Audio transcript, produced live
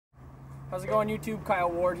How's it going, YouTube? Kyle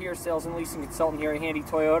Ward here, sales and leasing consultant here at Handy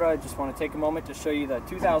Toyota. I just want to take a moment to show you the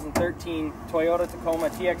 2013 Toyota Tacoma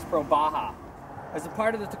TX Pro Baja. As a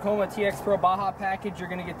part of the Tacoma TX Pro Baja package, you're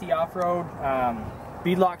going to get the off-road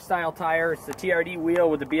beadlock style tire. It's the TRD wheel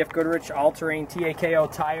with the BF Goodrich all-terrain TAKO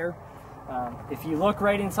tire. If you look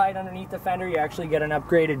right inside underneath the fender, you actually get an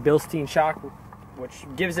upgraded Bilstein shock, which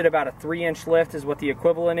gives it about a 3-inch lift is what the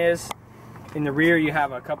equivalent is. In the rear you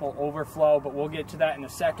have a couple overflow, but we'll get to that in a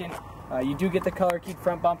second. You do get the color keyed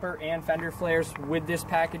front bumper and fender flares with this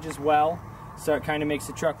package as well, so it kind of makes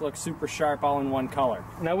the truck look super sharp all in one color.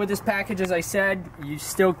 Now with this package, as I said, you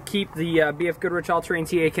still keep the BF Goodrich all-terrain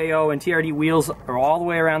TAKO and TRD wheels all the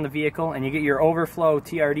way around the vehicle, and you get your overflow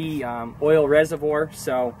TRD oil reservoir,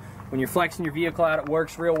 so when you're flexing your vehicle out it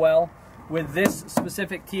works real well. With this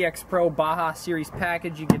specific TX Pro Baja Series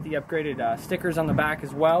package, you get the upgraded stickers on the back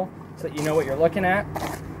as well, so that you know what you're looking at.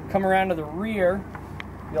 Come around to the rear,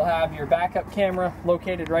 you'll have your backup camera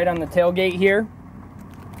located right on the tailgate here.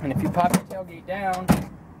 And if you pop your tailgate down,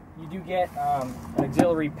 you do get an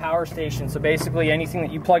auxiliary power station. So basically anything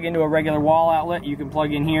that you plug into a regular wall outlet, you can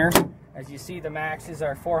plug in here. As you see, the maxes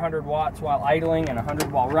are 400 watts while idling and 100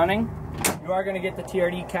 while running. You are going to get the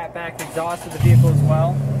TRD catback exhaust of the vehicle as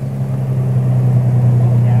well.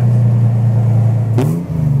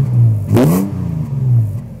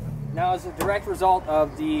 Now, as a direct result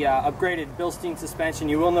of the upgraded Bilstein suspension,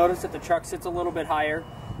 you will notice that the truck sits a little bit higher.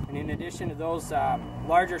 And in addition to those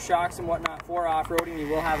larger shocks and whatnot for off-roading, you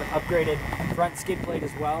will have an upgraded front skid plate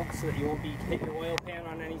as well, so that you won't be hitting your oil pan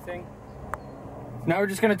on anything. Now we're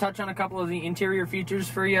just going to touch on a couple of the interior features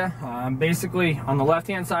for you. Basically, on the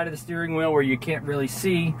left-hand side of the steering wheel where you can't really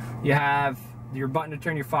see, you have your button to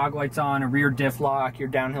turn your fog lights on, a rear diff lock, your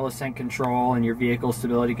downhill ascent control, and your vehicle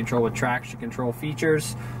stability control with traction control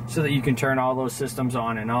features, so that you can turn all those systems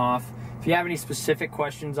on and off. If you have any specific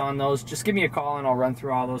questions on those, just give me a call and I'll run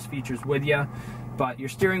through all those features with you. But your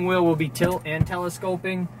steering wheel will be tilt and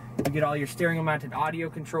telescoping. You get all your steering wheel mounted audio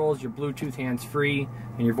controls, your Bluetooth hands-free,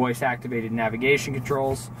 and your voice activated navigation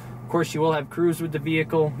controls. Of course, you will have cruise with the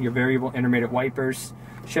vehicle, your variable intermittent wipers,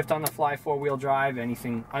 shift on the fly 4-wheel drive.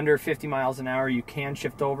 Anything under 50 miles an hour you can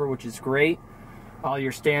shift over, which is great. All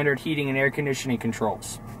your standard heating and air conditioning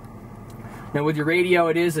controls. Now with your radio,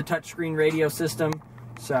 it is a touchscreen radio system,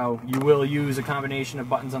 so you will use a combination of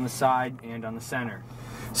buttons on the side and on the center.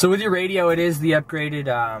 So with your radio, it is the upgraded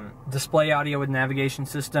display audio with navigation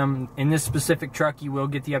system. In this specific truck, you will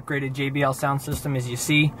get the upgraded JBL sound system, as you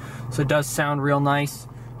see, so it does sound real nice.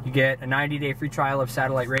 You get a 90-day free trial of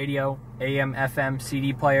satellite radio, AM, FM,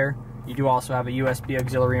 CD player. You do also have a USB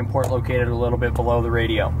auxiliary import located a little bit below the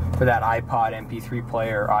radio for that iPod, MP3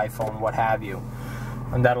 player, iPhone, what have you.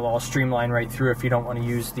 And that'll all streamline right through if you don't want to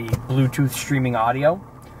use the Bluetooth streaming audio.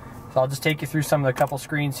 So I'll just take you through some of the couple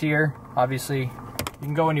screens here. Obviously, you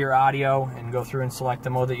can go into your audio and go through and select the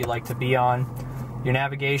mode that you like to be on. Your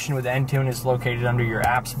navigation with Entune is located under your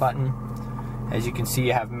apps button. As you can see,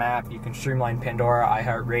 you have map, you can streamline Pandora,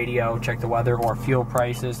 iHeartRadio, check the weather or fuel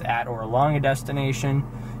prices at or along a destination.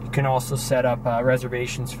 You can also set up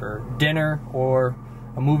reservations for dinner or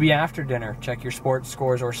a movie after dinner. Check your sports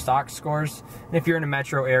scores or stock scores. And if you're in a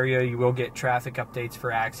metro area, you will get traffic updates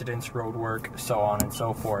for accidents, road work, so on and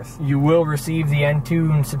so forth. You will receive the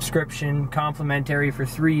Entune subscription complimentary for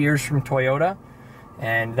 3 years from Toyota,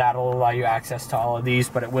 and that'll allow you access to all of these,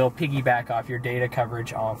 but it will piggyback off your data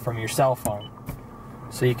coverage from your cell phone.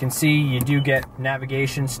 So you can see you do get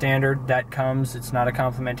navigation standard. That comes, it's not a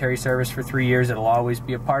complimentary service for 3 years. It'll always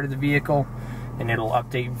be a part of the vehicle, and it'll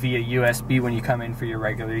update via USB when you come in for your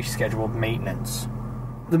regularly scheduled maintenance.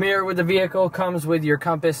 The mirror with the vehicle comes with your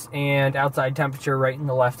compass and outside temperature right in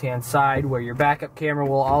the left-hand side, where your backup camera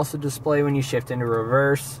will also display when you shift into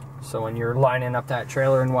reverse. So when you're lining up that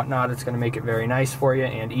trailer and whatnot, it's going to make it very nice for you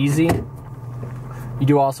and easy. You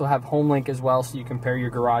do also have home link as well, so you can pair your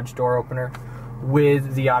garage door opener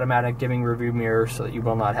with the automatic dimming rearview mirror, so that you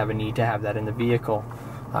will not have a need to have that in the vehicle.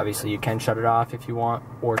 Obviously, you can shut it off if you want,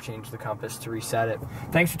 or change the compass to reset it.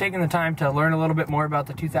 Thanks for taking the time to learn a little bit more about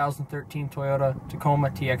the 2013 Toyota Tacoma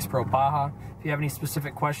TX Pro Baja. If you have any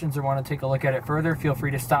specific questions or want to take a look at it further, feel free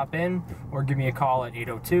to stop in or give me a call at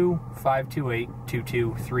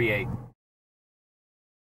 802-528-2238.